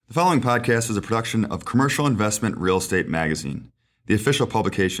The following podcast is a production of Commercial Investment Real Estate Magazine, the official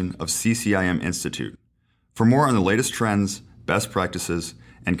publication of CCIM Institute. For more on the latest trends, best practices,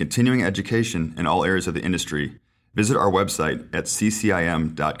 and continuing education in all areas of the industry, visit our website at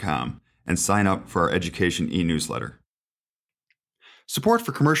ccim.com and sign up for our education e-newsletter. Support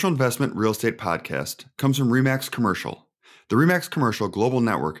for Commercial Investment Real Estate Podcast comes from RE/MAX Commercial. The RE/MAX Commercial Global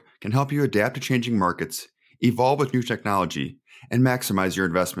Network can help you adapt to changing markets, evolve with new technology, and maximize your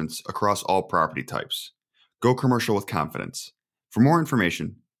investments across all property types. Go commercial with confidence. For more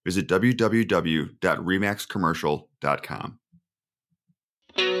information, visit www.remaxcommercial.com.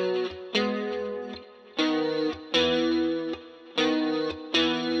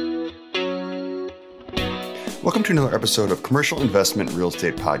 Welcome to another episode of Commercial Investment Real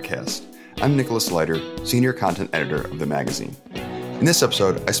Estate Podcast. I'm Nicholas Leiter, Senior Content Editor of the magazine. In this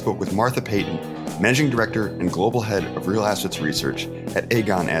episode, I spoke with Martha Payton, Managing Director and Global Head of Real Assets Research at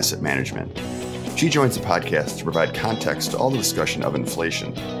Aegon Asset Management. She joins the podcast to provide context to all the discussion of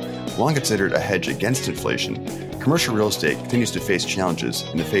inflation. Long considered a hedge against inflation, commercial real estate continues to face challenges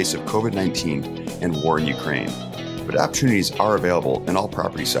in the face of COVID-19 and war in Ukraine. But opportunities are available in all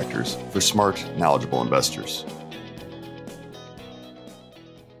property sectors for smart, knowledgeable investors.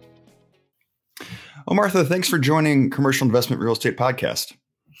 Well, Martha, thanks for joining Commercial Investment Real Estate Podcast.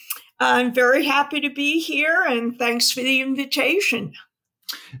 I'm very happy to be here, and thanks for the invitation.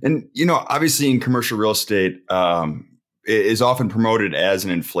 And, obviously in commercial real estate, it is often promoted as an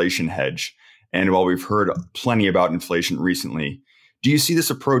inflation hedge. And while we've heard plenty about inflation recently, do you see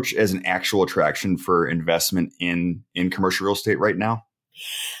this approach as an actual attraction for investment in commercial real estate right now?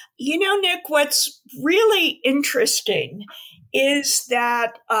 Nick, what's really interesting is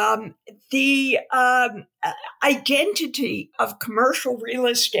that the identity of commercial real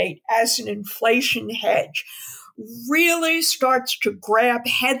estate as an inflation hedge really starts to grab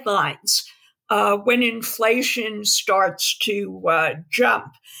headlines when inflation starts to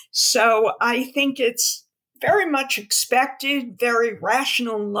jump. So I think it's very much expected, very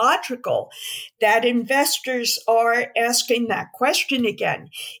rational and logical that investors are asking that question again.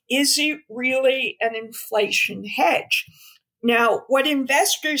 Is it really an inflation hedge? Now, what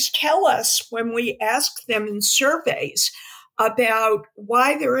investors tell us when we ask them in surveys about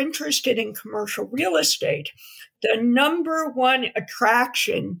why they're interested in commercial real estate, the number one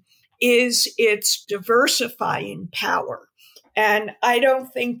attraction is its diversifying power. And I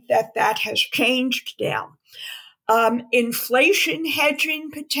don't think that has changed now. Inflation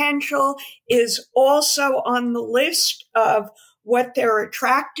hedging potential is also on the list of what they're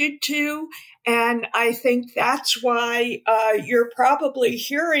attracted to. And I think that's why you're probably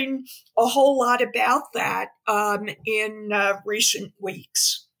hearing a whole lot about that in recent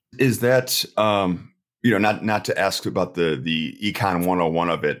weeks. Is that, not to ask about the Econ 101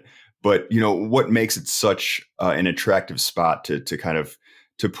 of it, but, what makes it such an attractive spot to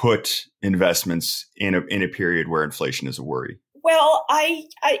put investments in a period where inflation is a worry? Well, I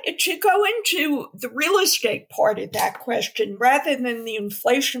to go into the real estate part of that question rather than the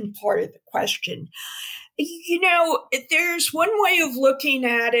inflation part of the question, there's one way of looking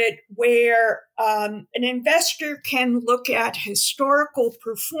at it where an investor can look at historical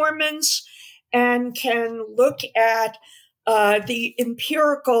performance and can look at the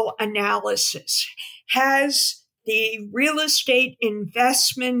empirical analysis. Has the real estate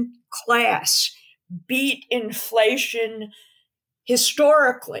investment class beat inflation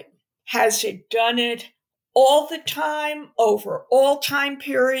historically? Has it done it all the time, over all time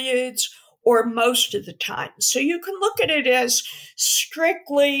periods, or most of the time? So you can look at it as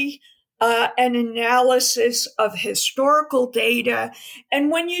strictly an analysis of historical data. And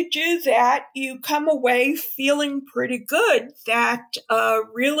when you do that, you come away feeling pretty good that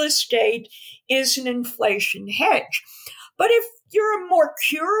real estate is an inflation hedge. But if you're a more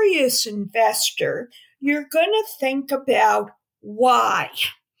curious investor, you're going to think about why.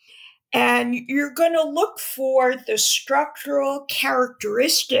 And you're going to look for the structural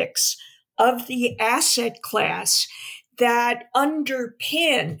characteristics of the asset class that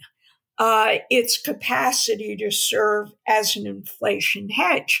underpin its capacity to serve as an inflation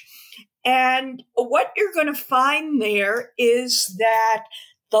hedge. And what you're going to find there is that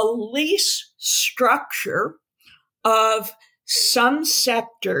the lease structure of some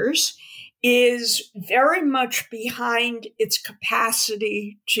sectors is very much behind its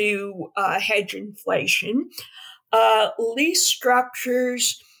capacity to hedge inflation. Lease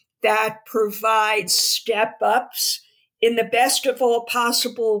structures that provide step-ups in the best of all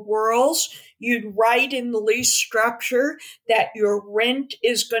possible worlds, you'd write in the lease structure that your rent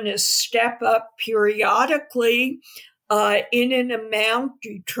is going to step up periodically in an amount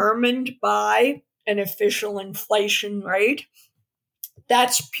determined by an official inflation rate.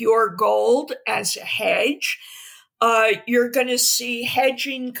 That's pure gold as a hedge. You're going to see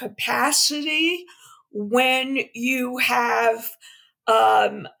hedging capacity when you have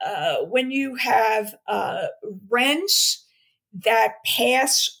rents that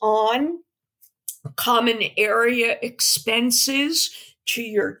pass on common area expenses to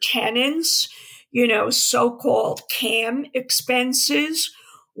your tenants, so-called CAM expenses,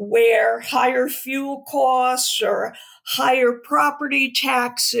 where higher fuel costs or higher property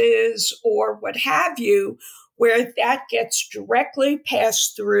taxes or what have you, where that gets directly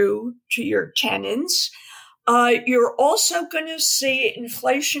passed through to your tenants. You're also going to see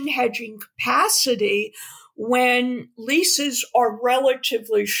inflation hedging capacity when leases are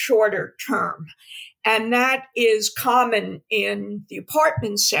relatively shorter term. And that is common in the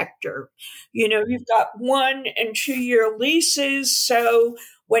apartment sector. You've got 1 and 2 year leases. So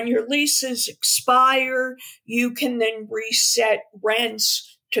when your leases expire, you can then reset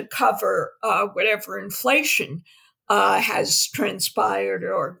rents to cover whatever inflation has transpired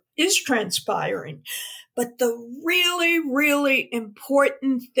or is transpiring. But the really, really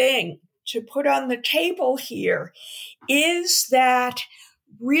important thing to put on the table here is that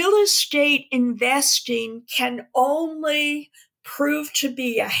real estate investing can only prove to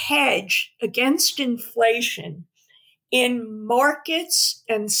be a hedge against inflation in markets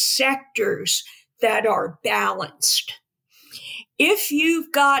and sectors that are balanced. If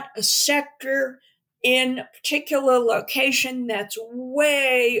you've got a sector in a particular location that's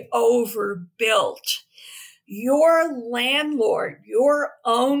way overbuilt, your landlord, your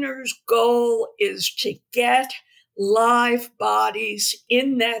owner's goal is to get live bodies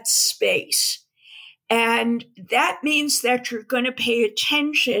in that space. And that means that you're going to pay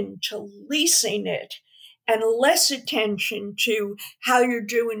attention to leasing it and less attention to how you're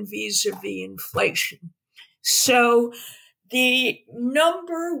doing vis-a-vis inflation. So the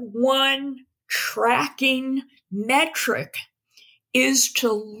number one tracking metric is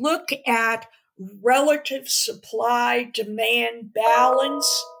to look at relative supply-demand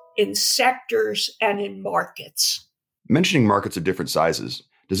balance in sectors and in markets. Mentioning markets of different sizes,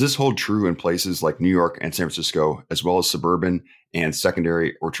 does this hold true in places like New York and San Francisco, as well as suburban and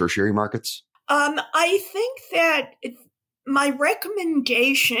secondary or tertiary markets? I think that my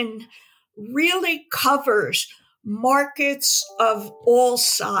recommendation really covers markets of all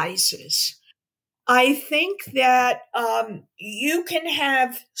sizes. I think that you can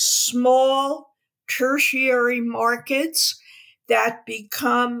have small tertiary markets that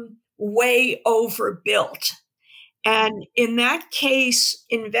become way overbuilt. And in that case,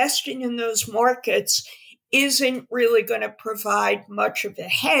 investing in those markets isn't really going to provide much of a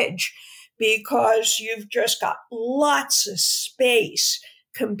hedge because you've just got lots of space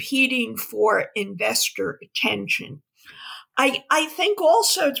competing for investor attention. I think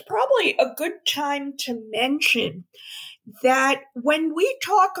also it's probably a good time to mention that when we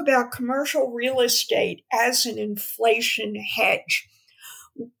talk about commercial real estate as an inflation hedge,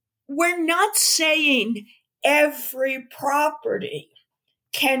 we're not saying every property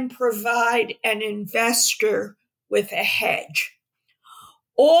can provide an investor with a hedge.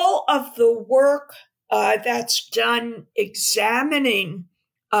 All of the work that's done examining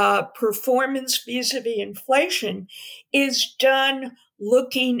performance vis-a-vis inflation is done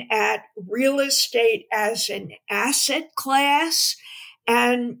looking at real estate as an asset class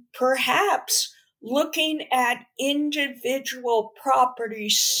and perhaps looking at individual property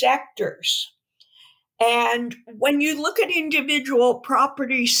sectors. And when you look at individual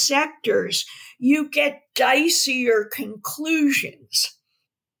property sectors, you get dicier conclusions.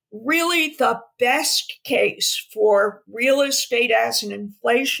 Really, the best case for real estate as an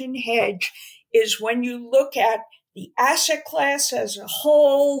inflation hedge is when you look at the asset class as a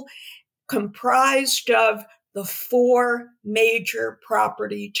whole, comprised of the 4 major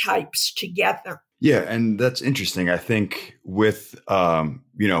property types together. Yeah, and that's interesting. I think with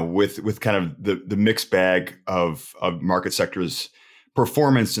with kind of the mixed bag of market sectors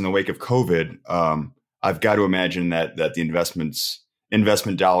performance in the wake of COVID, I've got to imagine that the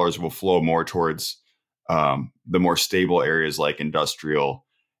investment dollars will flow more towards the more stable areas like industrial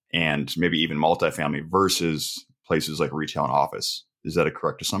and maybe even multifamily versus places like retail and office. Is that a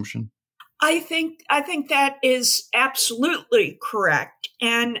correct assumption? I think that is absolutely correct,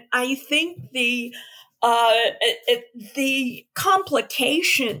 and I think the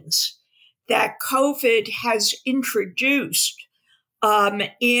complications that COVID has introduced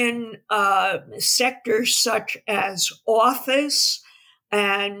in sectors such as office,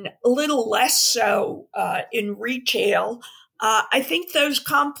 and a little less so in retail, I think those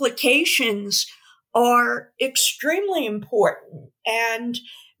complications are extremely important and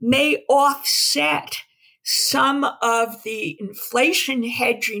may offset some of the inflation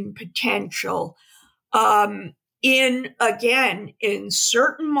hedging potential in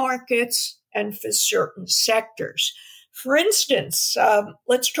certain markets and for certain sectors. For instance,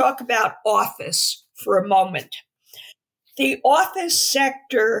 let's talk about office for a moment. The office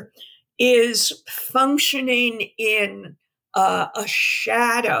sector is functioning in a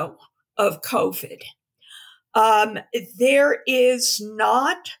shadow of COVID. There is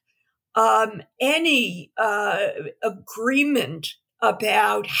not any agreement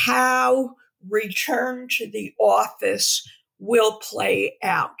about how return to the office will play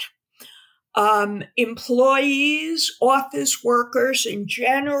out. Employees, office workers in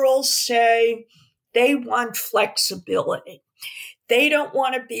general say they want flexibility. They don't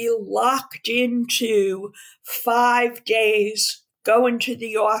want to be locked into 5 days, going to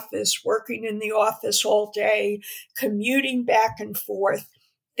the office, working in the office all day, commuting back and forth.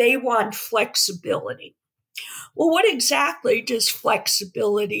 They want flexibility. Well, what exactly does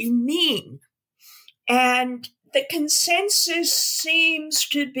flexibility mean? And the consensus seems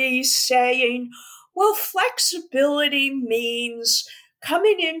to be saying, well, flexibility means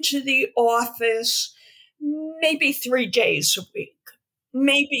coming into the office maybe 3 days a week,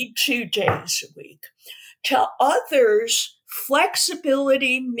 maybe 2 days a week. To others,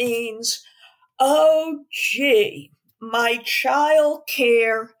 flexibility means, oh, gee, my child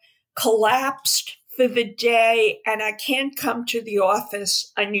care collapsed for the day and I can't come to the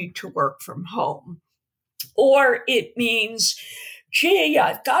office. I need to work from home. Or it means, gee,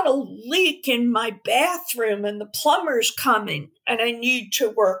 I've got a leak in my bathroom and the plumber's coming and I need to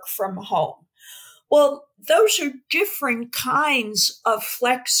work from home. Well, those are different kinds of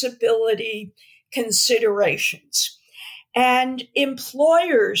flexibility considerations. And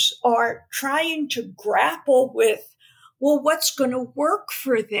employers are trying to grapple with, well, what's going to work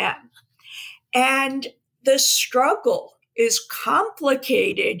for them? And the struggle is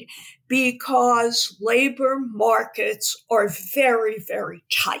complicated because labor markets are very, very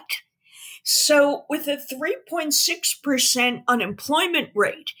tight. So with a 3.6% unemployment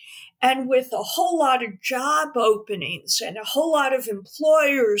rate, and with a whole lot of job openings and a whole lot of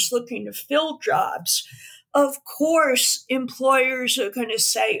employers looking to fill jobs, of course, employers are going to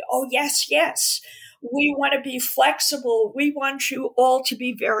say, oh, yes, yes, we want to be flexible. We want you all to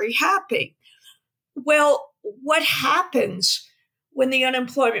be very happy. Well, what happens when the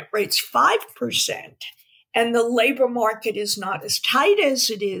unemployment rate's 5% and the labor market is not as tight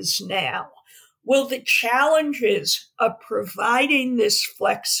as it is now? Will the challenges of providing this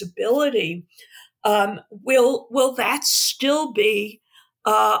flexibility, will that still be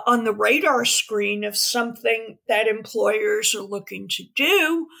on the radar screen of something that employers are looking to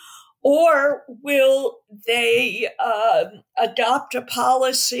do? Or will they adopt a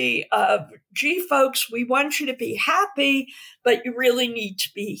policy of, gee, folks, we want you to be happy, but you really need to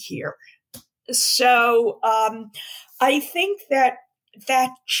be here? So I think that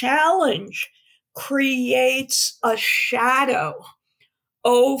challenge creates a shadow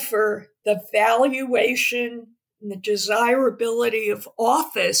over the valuation and the desirability of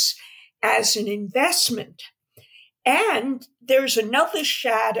office as an investment. And there's another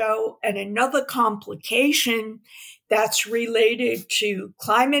shadow and another complication that's related to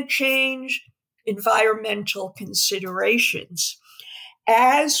climate change, environmental considerations.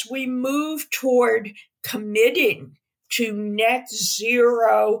 As we move toward committing to net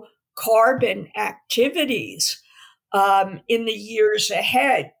zero carbon activities in the years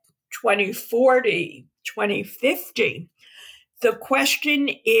ahead, 2040, 2050, the question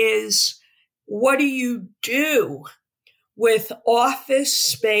is, what do you do with office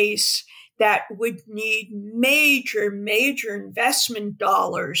space that would need major, major investment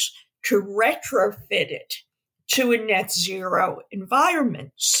dollars to retrofit it to a net zero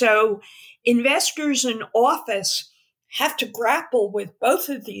environment? So investors in office have to grapple with both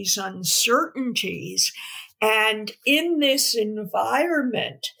of these uncertainties. And in this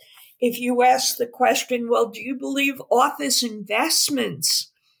environment, if you ask the question, well, do you believe office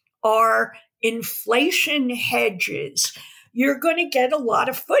investments are inflation hedges? You're going to get a lot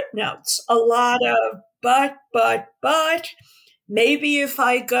of footnotes, a lot of but. Maybe if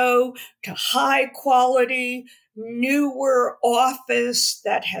I go to high quality, newer office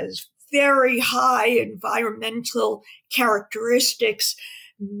that has very high environmental characteristics,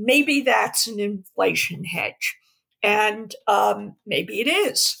 maybe that's an inflation hedge. And maybe it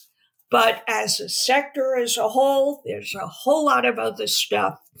is. But as a sector as a whole, there's a whole lot of other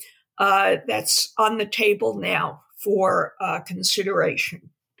stuff that's on the table now for consideration.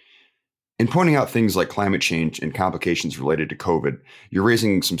 In pointing out things like climate change and complications related to COVID, you're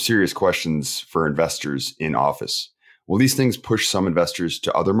raising some serious questions for investors in office. Will these things push some investors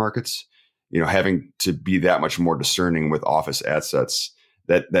to other markets? Having to be that much more discerning with office assets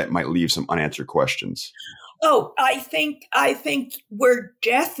that might leave some unanswered questions. Oh, I think we're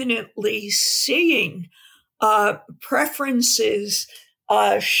definitely seeing preferences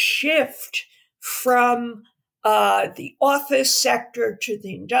shift from the office sector to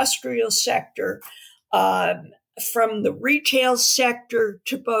the industrial sector, from the retail sector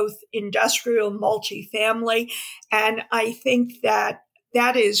to both industrial multifamily. And I think that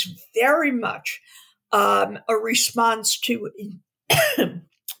is very much a response to,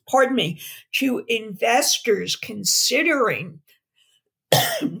 to investors considering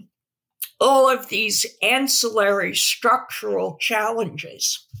all of these ancillary structural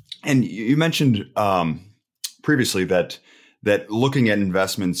challenges. And you mentioned previously that looking at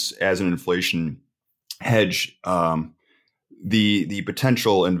investments as an inflation hedge, the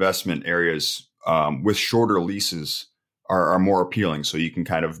potential investment areas with shorter leases are more appealing. So you can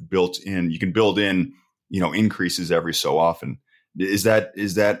kind of build in increases every so often. Is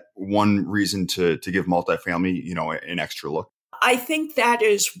that one reason to give multifamily an extra look? I think that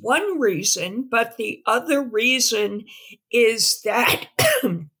is one reason, but the other reason is that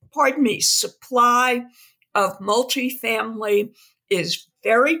supply of multifamily is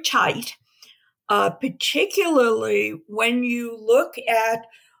very tight, particularly when you look at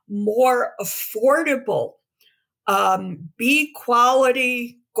more affordable B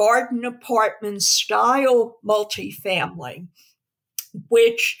quality garden apartment style multifamily,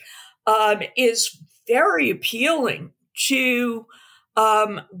 which is very appealing to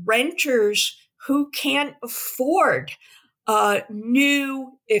renters who can't afford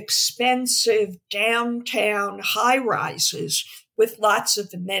new, expensive downtown high-rises with lots of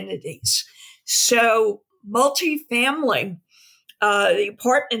amenities. So multifamily, the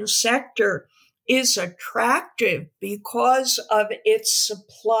apartment sector, is attractive because of its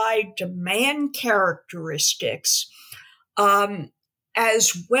supply-demand characteristics,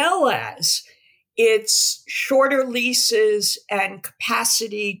 as well as its shorter leases and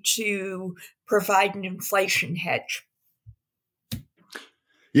capacity to provide an inflation hedge.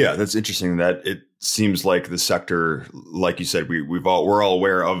 Yeah, that's interesting. That it seems like the sector, like you said, we're all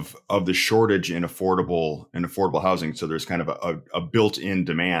aware of the shortage in affordable housing. So there's kind of a built-in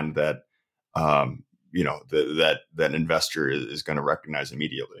demand that that investor is going to recognize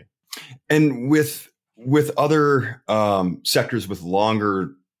immediately. And with other sectors with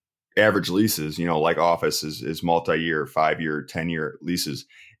longer average leases, like office is multi-year, 5-year, 10-year leases.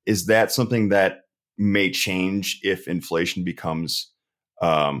 Is that something that may change if inflation becomes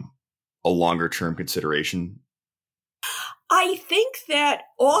a longer term consideration? I think that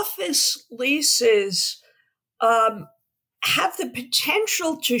office leases have the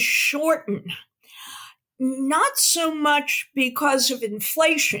potential to shorten, not so much because of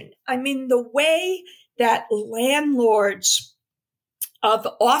inflation. I mean, the way that landlords of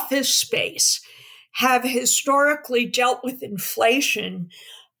office space have historically dealt with inflation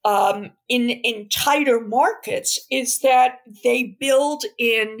in tighter markets is that they build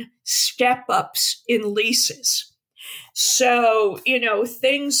in step-ups in leases. So,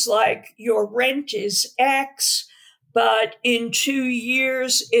 things like your rent is X, but in 2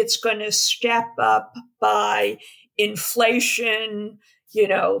 years, it's going to step up by inflation,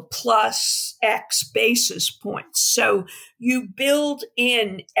 plus X basis points. So you build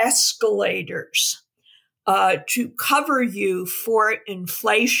in escalators to cover you for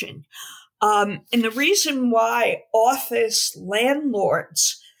inflation. And the reason why office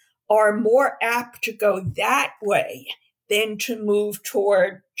landlords are more apt to go that way than to move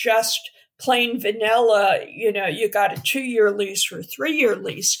toward just plain vanilla, you got a 2-year lease or a 3-year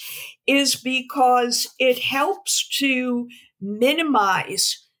lease, is because it helps to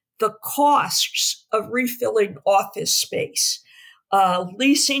minimize the costs of refilling office space,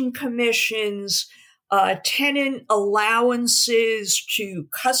 leasing commissions, tenant allowances to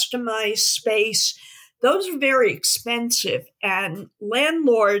customize space. Those are very expensive, and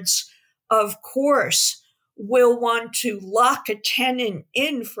landlords, of course, will want to lock a tenant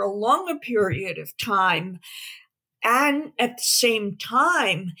in for a longer period of time and at the same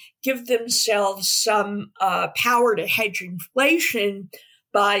time give themselves some power to hedge inflation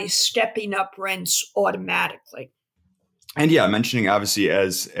by stepping up rents automatically. And yeah, mentioning obviously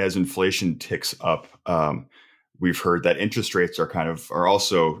as inflation ticks up, we've heard that interest rates are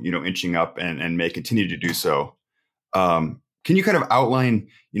also, inching up and may continue to do so. Can you kind of outline,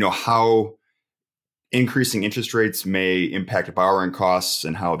 how increasing interest rates may impact borrowing costs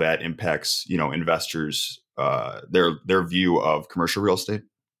and how that impacts, investors, their view of commercial real estate?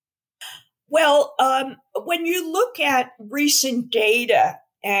 Well, when you look at recent data,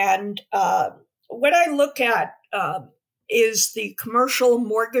 and what I look at is the Commercial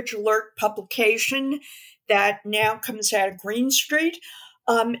Mortgage Alert publication that now comes out of Green Street.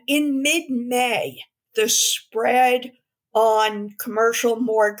 In mid-May, the spread on commercial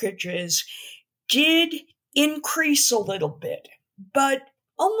mortgages did increase a little bit, but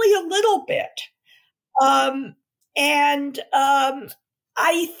only a little bit.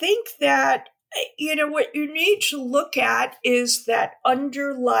 I think that, what you need to look at is that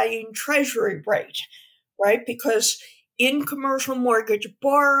underlying treasury rate, right? Because in commercial mortgage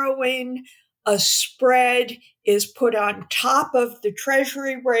borrowing, a spread is put on top of the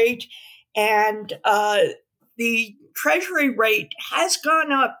treasury rate, and the treasury rate has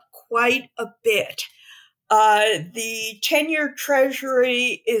gone up quite a bit. The 10-year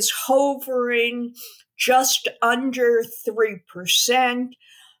treasury is hovering just under 3%.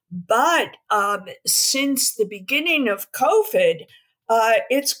 But since the beginning of COVID,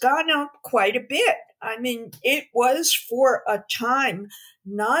 it's gone up quite a bit. I mean, it was for a time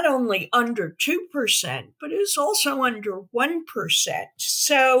not only under 2%, but it was also under 1%.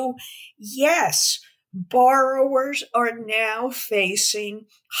 So, yes, borrowers are now facing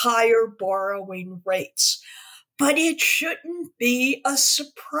higher borrowing rates. But it shouldn't be a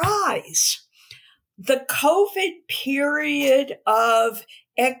surprise. The COVID period of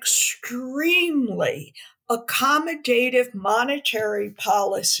extremely accommodative monetary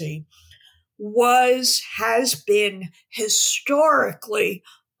policy has been historically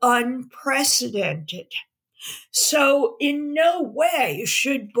unprecedented. So in no way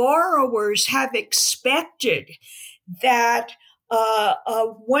should borrowers have expected that a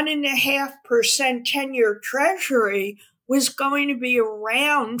 1.5% 10-year treasury was going to be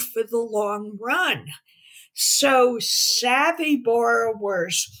around for the long run. So savvy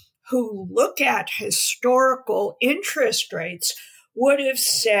borrowers who look at historical interest rates would have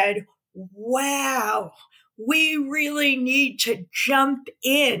said, wow, we really need to jump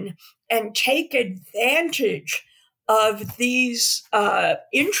in and take advantage of these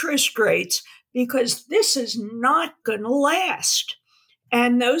interest rates because this is not going to last.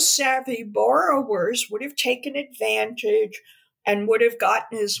 And those savvy borrowers would have taken advantage and would have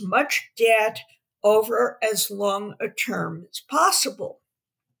gotten as much debt over as long a term as possible.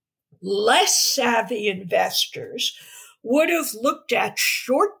 Less savvy investors would have looked at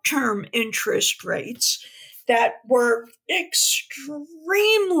short-term interest rates that were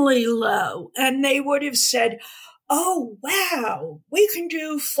extremely low, and they would have said, oh, wow, we can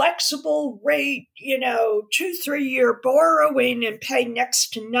do flexible rate, 2-3 year borrowing and pay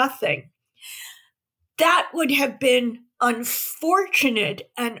next to nothing. That would have been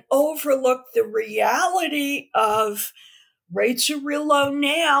unfortunate and overlooked the reality of rates are real low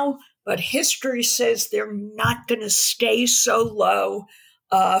now, but history says they're not going to stay so low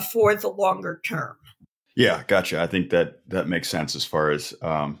for the longer term. Yeah, gotcha. I think that makes sense as far as,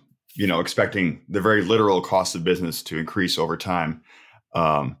 expecting the very literal cost of business to increase over time.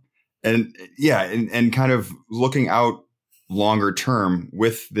 And kind of looking out longer term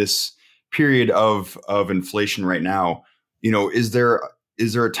with this period of inflation right now, is there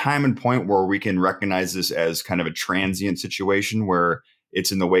a time and point where we can recognize this as kind of a transient situation where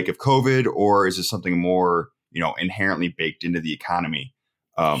it's in the wake of COVID, or is this something more, inherently baked into the economy?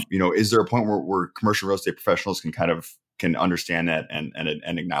 Is there a point where commercial real estate professionals can understand that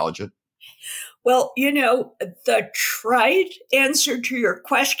and acknowledge it? Well, the trite answer to your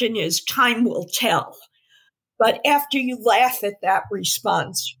question is time will tell. But after you laugh at that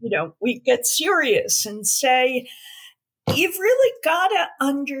response, we get serious and say, you've really got to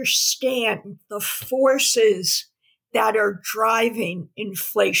understand the forces that are driving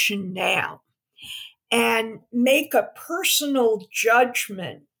inflation now and make a personal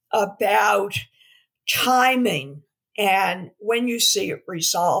judgment about timing and when you see it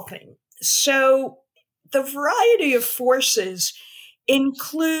resolving. So the variety of forces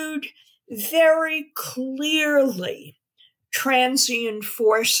include very clearly transient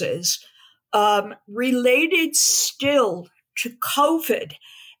forces related still to COVID,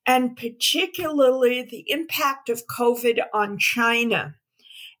 and particularly the impact of COVID on China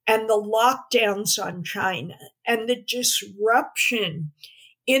and the lockdowns on China and the disruption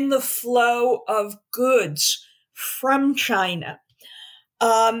in the flow of goods from China.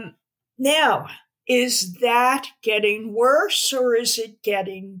 Now, Is that getting worse or is it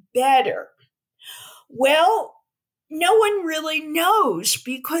getting better? Well, no one really knows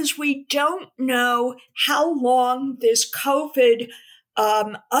because we don't know how long this COVID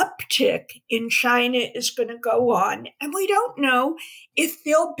uptick in China is going to go on. And we don't know if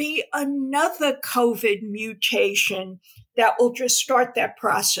there'll be another COVID mutation that will just start that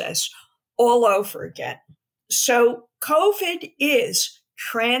process all over again. So COVID is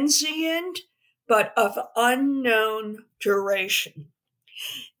transient, but of unknown duration.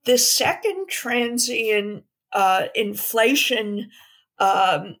 The second transient inflation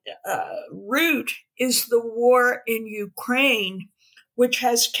route is the war in Ukraine, which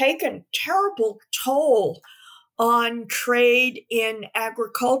has taken terrible toll on trade in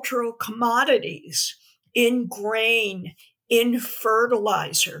agricultural commodities, in grain, in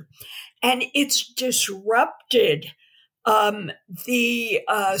fertilizer. And it's disrupted the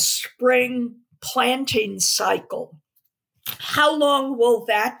spring planting cycle. How long will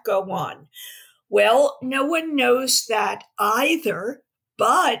that go on? Well, no one knows that either,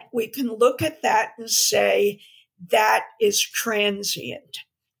 but we can look at that and say that is transient.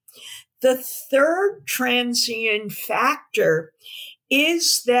 The third transient factor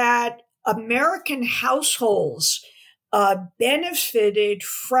is that American households benefited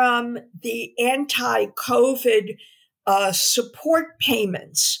from the anti-COVID support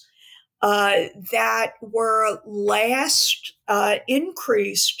payments that were last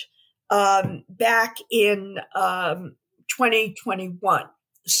increased back in 2021.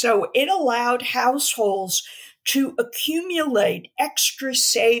 So it allowed households to accumulate extra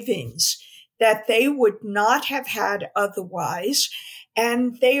savings that they would not have had otherwise,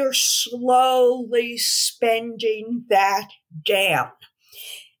 and they are slowly spending that down.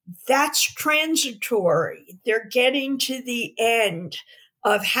 That's transitory. They're getting to the end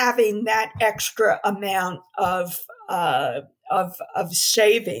of having that extra amount of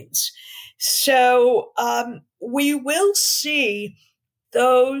savings. So we will see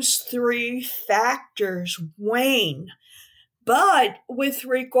those three factors wane. But with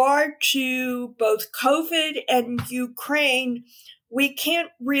regard to both COVID and Ukraine, we can't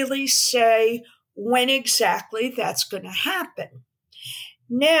really say when exactly that's going to happen.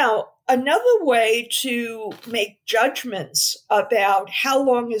 Now, another way to make judgments about how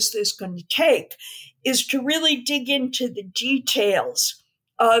long is this going to take is to really dig into the details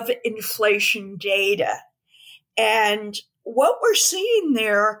of inflation data. And what we're seeing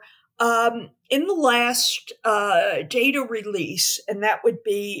there in the last data release, and that would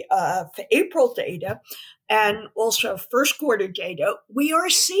be for April data and also first quarter data, we are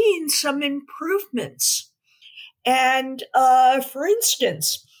seeing some improvements. And for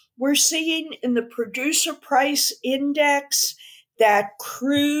instance, we're seeing in the producer price index that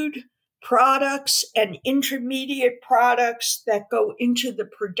crude products and intermediate products that go into the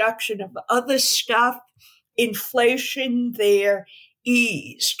production of other stuff, inflation there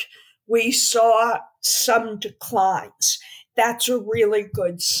eased. We saw some declines. That's a really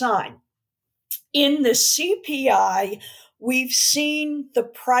good sign. In the CPI, we've seen the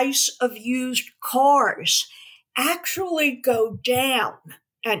price of used cars actually go down.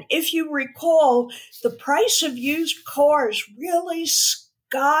 And if you recall, the price of used cars really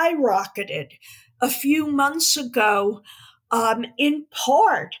skyrocketed a few months ago, in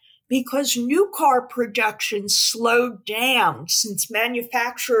part because new car production slowed down since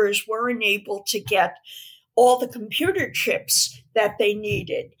manufacturers weren't able to get all the computer chips that they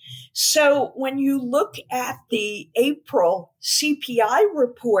needed. So when you look at the April CPI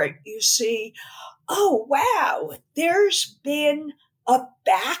report, you see, oh, wow, there's been a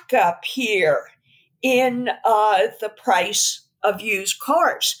backup here in the price of used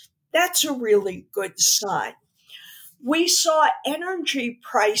cars. That's a really good sign. We saw energy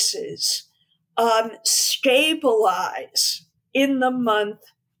prices stabilize in the month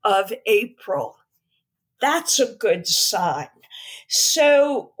of April. That's a good sign.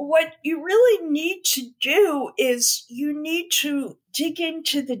 So what you really need to do is you need to dig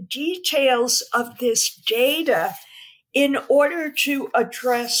into the details of this data in order to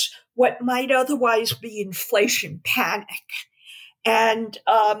address what might otherwise be inflation panic. And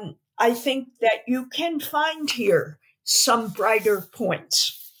I think that you can find here some brighter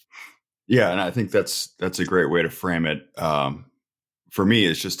points. Yeah, and I think that's a great way to frame it. For me,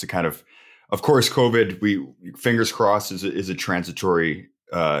 it's just to kind of course, COVID, we fingers crossed is a transitory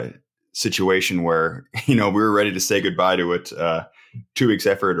situation where we were ready to say goodbye to it 2 weeks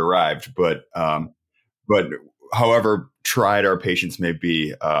after it arrived. But however tried our patience may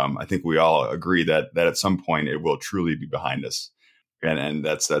be, I think we all agree that at some point it will truly be behind us, and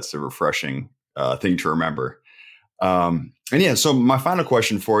that's a refreshing thing to remember. So my final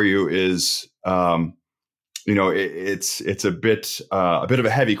question for you is, it's a bit of a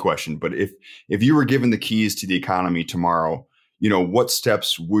heavy question, but if you were given the keys to the economy tomorrow, what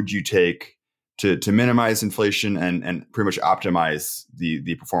steps would you take to minimize inflation and pretty much optimize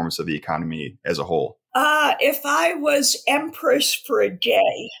the performance of the economy as a whole? If I was empress for a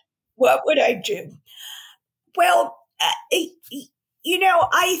day, what would I do? Well,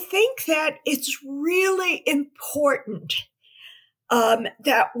 I think that it's really important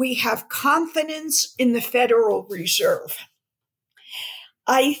that we have confidence in the Federal Reserve.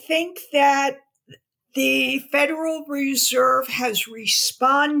 I think that the Federal Reserve has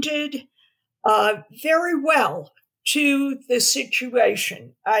responded very well to the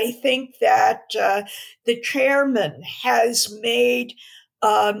situation. I think that the chairman has made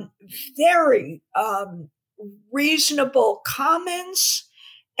very reasonable comments,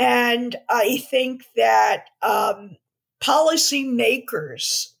 and I think that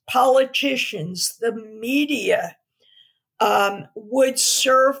policymakers, politicians, the media would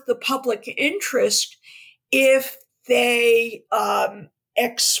serve the public interest if they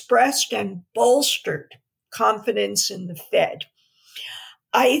expressed and bolstered confidence in the Fed.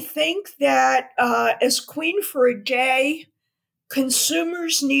 I think that as queen for a day,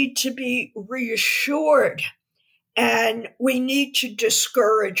 consumers need to be reassured, and we need to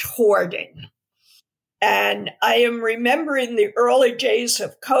discourage hoarding. And I am remembering the early days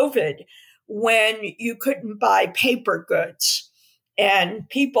of COVID when you couldn't buy paper goods and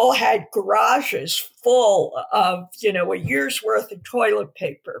people had garages full of, a year's worth of toilet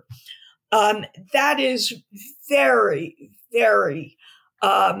paper. That is very, very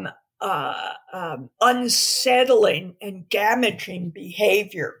unsettling and damaging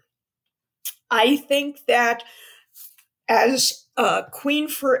behavior. I think that as queen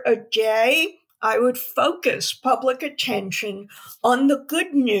for a day, I would focus public attention on the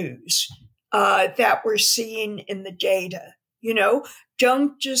good news that we're seeing in the data.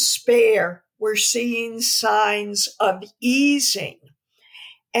 Don't despair. We're seeing signs of easing.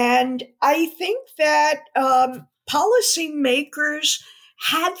 And I think that policymakers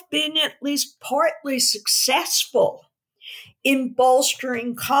have been at least partly successful in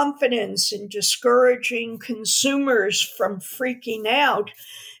bolstering confidence and discouraging consumers from freaking out,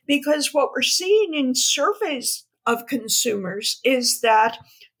 because what we're seeing in surveys of consumers is that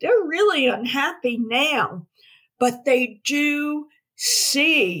they're really unhappy now, but they do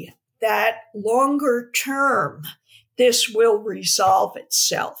see that longer term, this will resolve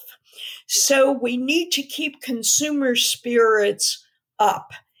itself. So we need to keep consumer spirits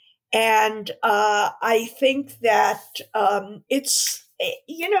up. And I think that it's,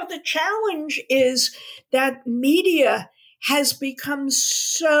 the challenge is that media has become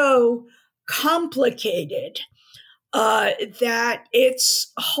so complicated that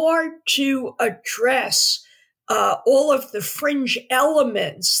it's hard to address all of the fringe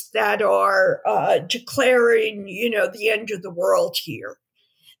elements that are declaring, the end of the world here.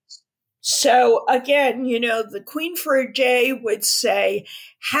 So again, the queen for a day would say,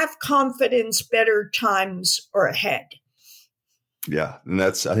 have confidence, better times are ahead. Yeah. And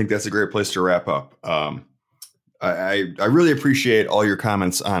I think that's a great place to wrap up. I really appreciate all your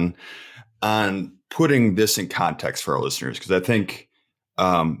comments on putting this in context for our listeners, because I think,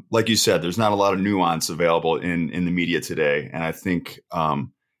 like you said, there's not a lot of nuance available in the media today. And I think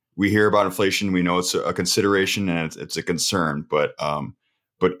we hear about inflation. We know it's a consideration and it's a concern, but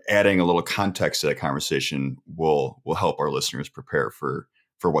adding a little context to that conversation will help our listeners prepare for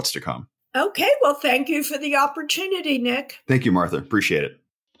what's to come. Okay. Well, thank you for the opportunity, Nick. Thank you, Martha. Appreciate it.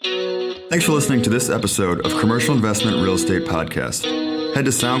 Thanks for listening to this episode of Commercial Investment Real Estate Podcast. Head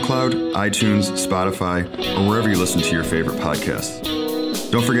to SoundCloud, iTunes, Spotify, or wherever you listen to your favorite podcasts.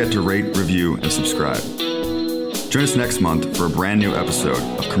 Don't forget to rate, review, and subscribe. Join us next month for a brand new episode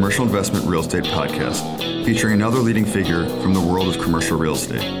of Commercial Investment Real Estate Podcast, featuring another leading figure from the world of commercial real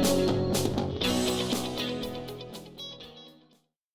estate.